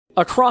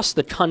Across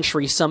the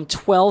country, some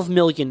 12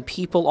 million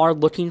people are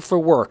looking for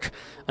work.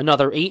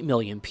 Another 8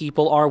 million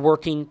people are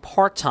working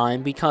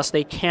part-time because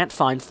they can't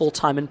find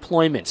full-time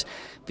employment.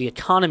 The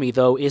economy,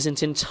 though,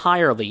 isn't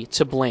entirely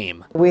to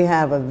blame. We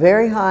have a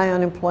very high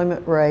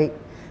unemployment rate,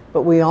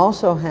 but we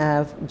also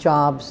have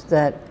jobs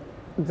that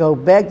go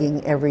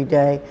begging every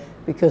day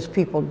because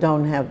people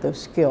don't have those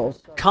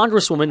skills.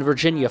 Congresswoman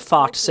Virginia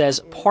Foxx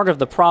says part of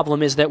the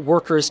problem is that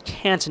workers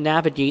can't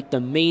navigate the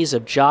maze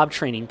of job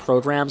training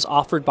programs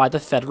offered by the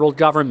federal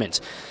government.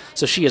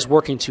 So she is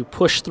working to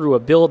push through a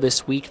bill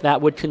this week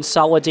that would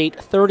consolidate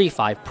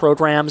 35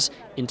 programs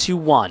into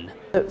one.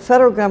 The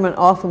federal government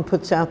often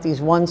puts out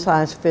these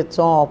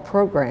one-size-fits-all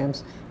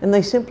programs, and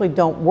they simply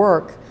don't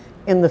work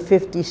in the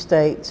 50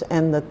 states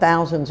and the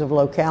thousands of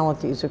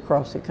localities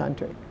across the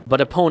country. But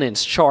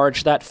opponents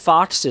charge that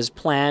Foxx's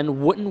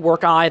plan wouldn't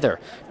work either,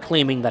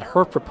 claiming that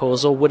her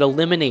proposal would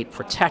eliminate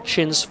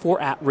protections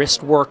for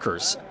at-risk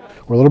workers.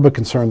 We're a little bit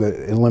concerned that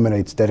it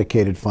eliminates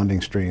dedicated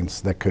funding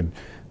streams that could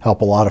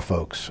help a lot of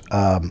folks,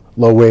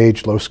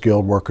 low-wage,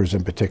 low-skilled workers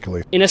in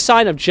particular. In a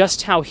sign of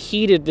just how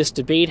heated this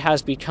debate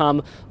has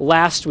become,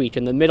 last week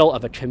in the middle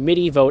of a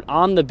committee vote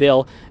on the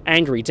bill,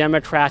 angry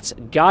Democrats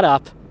got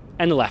up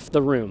and left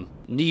the room.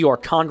 New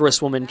York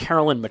Congresswoman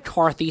Carolina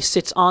McCarthy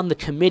sits on the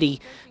committee.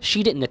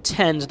 She didn't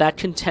attend that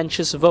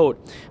contentious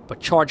vote, but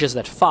charges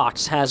that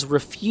Foxx has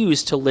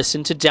refused to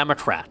listen to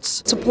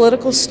Democrats. It's a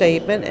political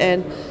statement,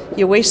 and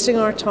you're wasting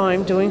our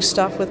time doing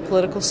stuff with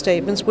political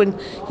statements when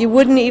you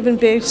wouldn't even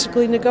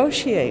basically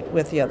negotiate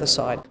with the other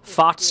side.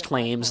 Foxx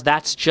claims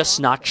that's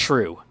just not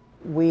true.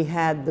 We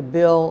had the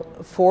bill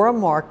for a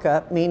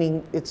markup,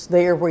 meaning it's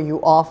there where you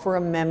offer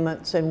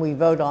amendments and we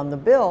vote on the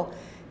bill.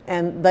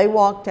 And they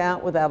walked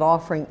out without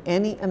offering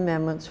any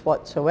amendments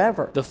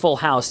whatsoever. The full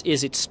House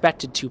is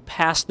expected to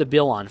pass the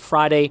bill on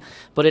Friday,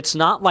 but it's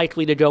not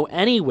likely to go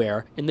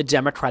anywhere in the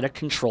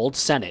Democratic-controlled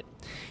Senate.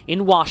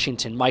 In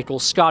Washington,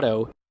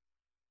 Scotto,